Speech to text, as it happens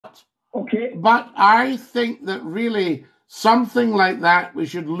Okay. But I think that really something like that, we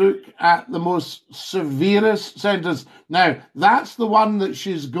should look at the most severest sentence. Now, that's the one that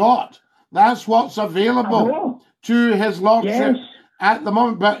she's got. That's what's available to his lordship at the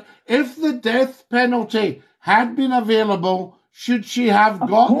moment. But if the death penalty had been available, should she have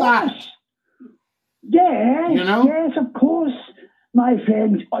got that? Yes, you know? Yes, of course, my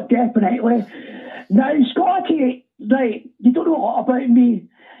friend, definitely. Now, Scottie, right, you don't know a lot about me.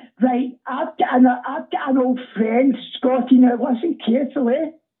 Right, I've got an old friend, Scottie, now listen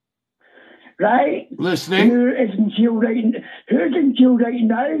carefully. Right? Listening. Who's in jail right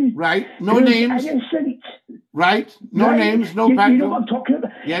now? Right, no names. Innocent. Right, no names, no background. You know what I'm talking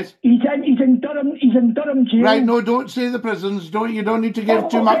about? Yes. He's in Durham jail. Right, no, don't say the prisons. You don't need to give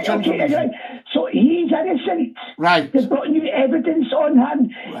too much information. Right. So he's innocent. Right. They've got new evidence on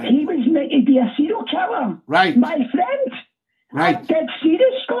him. Right. He was meant to be a serial killer. Right. My friend. Right. I'm dead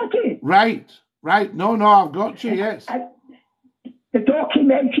serious, Scottie. Right. No, I've got you, yes. The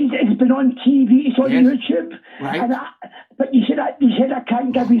documentary has been on TV, it's on YouTube. Right. But you said I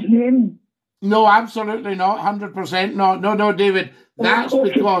can't give his name. No, absolutely not. 100% not. No, David. That's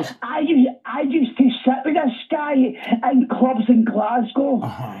because I used to sit with this guy in clubs in Glasgow,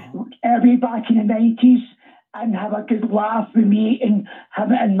 way back in the 90s, and have a good laugh with me and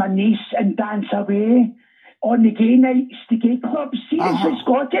him and my niece and dance away on the gay nights, the gay clubs. Seriously,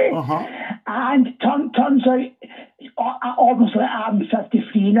 Scottie. And turns out, obviously, I'm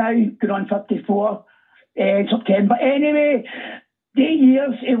 53 now, going on 54 in September. Anyway, the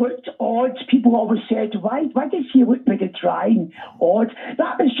years, it looked odd. People always said, why does he look like a trying odd?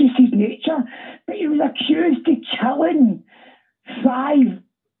 That was just his nature. But he was accused of killing 5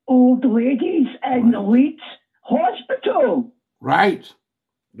 old ladies in Leeds Hospital. Right.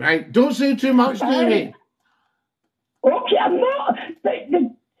 Don't say too much, Davey. Okay, I'm not.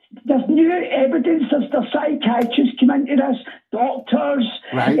 There's new evidence. There's psychiatrists come into this, doctors,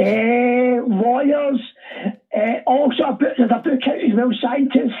 lawyers. Also, there's a book out as well,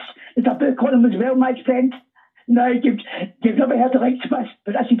 scientists. There's a book on them as well, my friend. Now, you've never heard of Smith,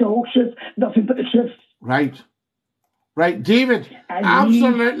 but this is the whole truth, nothing but the truth. Right, David,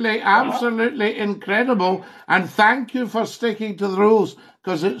 absolutely incredible. And thank you for sticking to the rules,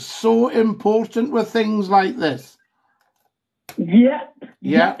 because it's so important with things like this. Yeah,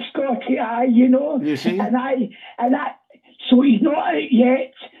 Scottie, you know. You see? And so he's not out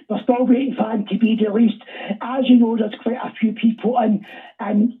yet. We're still waiting for him to be released. As you know, there's quite a few people in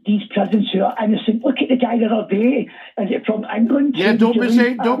these prisons who are innocent. Look at the guy the other day. Is it from England? Yeah, don't be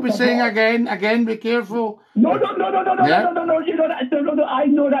saying again. Be careful. No. You know that. No. I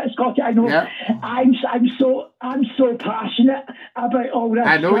know that, Scottie. I know. Yeah. I'm so passionate about all this.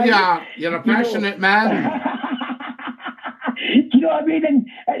 I know you are. You're a passionate man. Do you know what I mean? And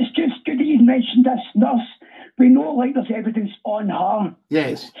it's just good that you mentioned this nurse. We know, like, there's evidence on her.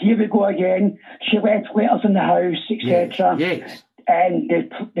 Yes. Here we go again. She left letters in the house, etc. Yes. And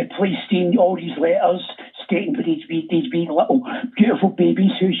the police seen all these letters stating for these wee little beautiful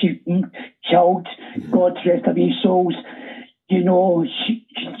babies who she killed. God rest their wee souls. You know,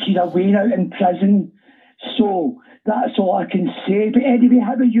 she's away now in prison. So that's all I can say. But anyway,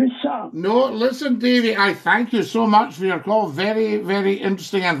 how about you, sir? No, listen, Davey, I thank you so much for your call. Very, very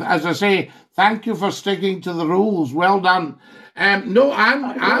interesting. And as I say, thank you for sticking to the rules. Well done. No,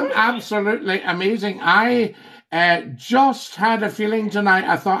 I'm absolutely amazing. I just had a feeling tonight.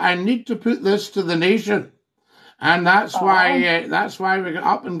 I thought I need to put this to the nation, and that's why we got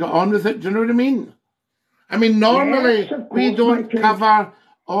up and got on with it. Do you know what I mean? I mean, normally we don't cover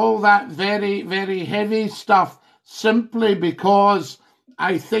all that very, very heavy stuff, simply because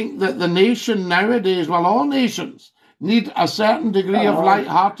I think that the nation nowadays, well, all nations, need a certain degree of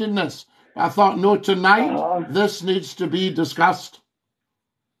lightheartedness. I thought, no, tonight this needs to be discussed.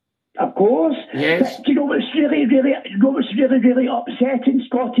 Of course. Yes. But, you know what's really upsetting,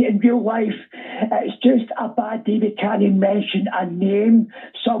 Scottie, in real life? It's just a bad day we can't mention a name,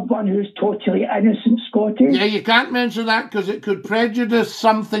 someone who's totally innocent, Scottie. Yeah, you can't mention that because it could prejudice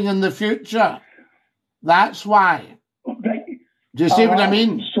something in the future. That's why. Right. Do you see what I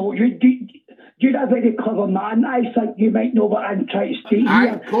mean? So you're a very clever man. I think you might know what I'm trying to say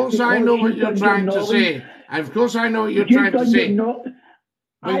here. Of course I know what you're trying to say. Of course I know what you're trying to say.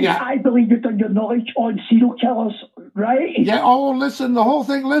 I believe you've done your knowledge on serial killers, right? Yeah, listen, the whole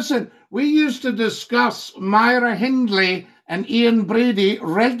thing, listen. We used to discuss Myra Hindley and Ian Brady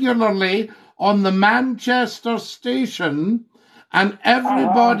regularly on the Manchester station, and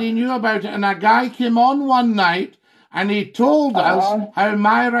everybody knew about it. And a guy came on one night and he told us how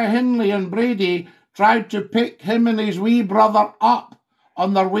Myra Hindley and Brady tried to pick him and his wee brother up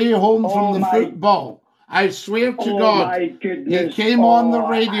on their way home from the football. I swear to God, my goodness. he came on the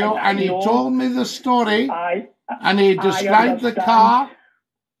radio and he told me the story, and he described the car.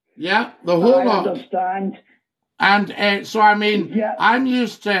 Yeah, the whole lot. I understand. And so, I mean, I'm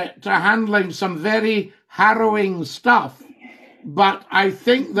used to handling some very harrowing stuff, but I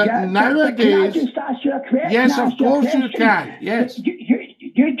think that nowadays... Can I just ask you a question? Yes, of course you can. Yes.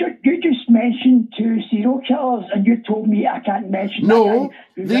 You just mentioned 2 serial killers, and you told me I can't mention. No,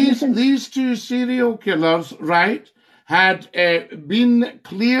 these 2 serial killers, right, had been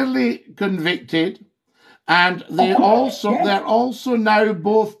clearly convicted, and they're also now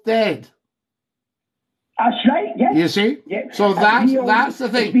both dead. That's right. Yes. You see. Yes. So that's the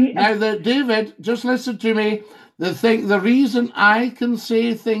thing. Now, David, just listen to me. The reason I can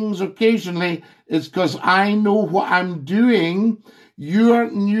say things occasionally is because I know what I'm doing. You're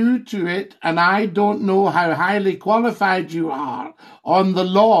new to it, and I don't know how highly qualified you are on the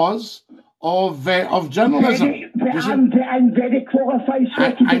laws of journalism. I'm very qualified, so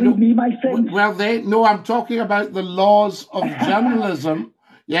you can believe me, my friend. Well, I'm talking about the laws of journalism,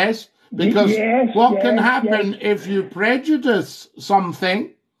 yes, because what can happen if you prejudice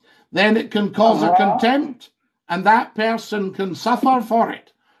something, then it can cause a contempt, and that person can suffer for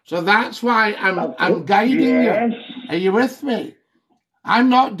it. So that's why I'm guiding you. Are you with me? I'm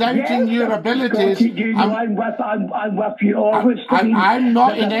not doubting your abilities. I'm with you always. I'm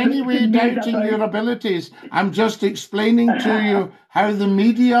not in any way doubting your abilities. I'm just explaining to you how the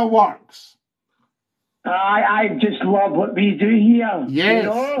media works. I just love what we do here. Yes, you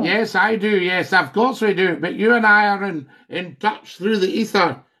know? Yes, I do. Yes, of course we do. But you and I are in touch through the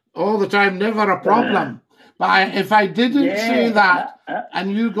ether all the time, never a problem. But if I didn't say that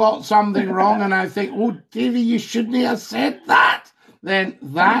and you got something wrong and I think, oh, Davy, you shouldn't have said that, then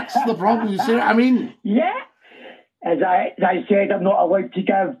that's the problem. You see what I mean? Yeah. As I said, I'm not allowed to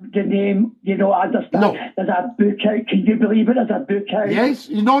give the name. You know, I understand. No. There's a book out. Can you believe it? There's a book out. Yes.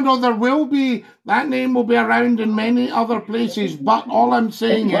 No, there will be. That name will be around in many other places. But all I'm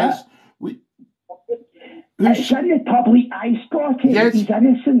saying is... It's in the public eye, Scottie. Yes. He's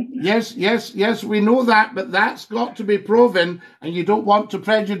innocent. Yes, we know that. But that's got to be proven, and you don't want to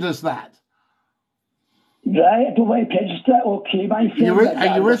prejudice that. Right, I don't want to prejudice that. Okay, my friend.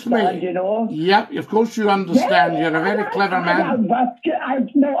 Are you with me? You know? Yep, of course you understand. You're a very clever man. I am.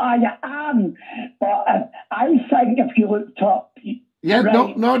 But I think if you looked up... Yeah,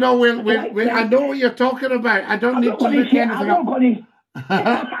 right, no. I know what you're talking about. I don't need to look anything up. I'm not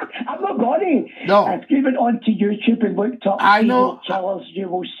going to. No. If you went onto YouTube and looked up serial killers, you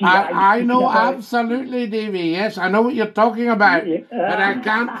will see I know absolutely, Davy. Yes, I know what you're talking about. But I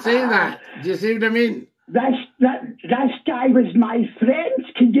can't say that. Do you see what I mean? This guy was my friend.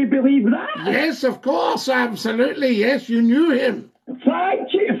 Can you believe that? Yes, of course, absolutely. Yes, you knew him.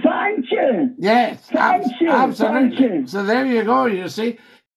 Thank you. Yes, Thank you. absolutely. Thank you. So there you go, you see.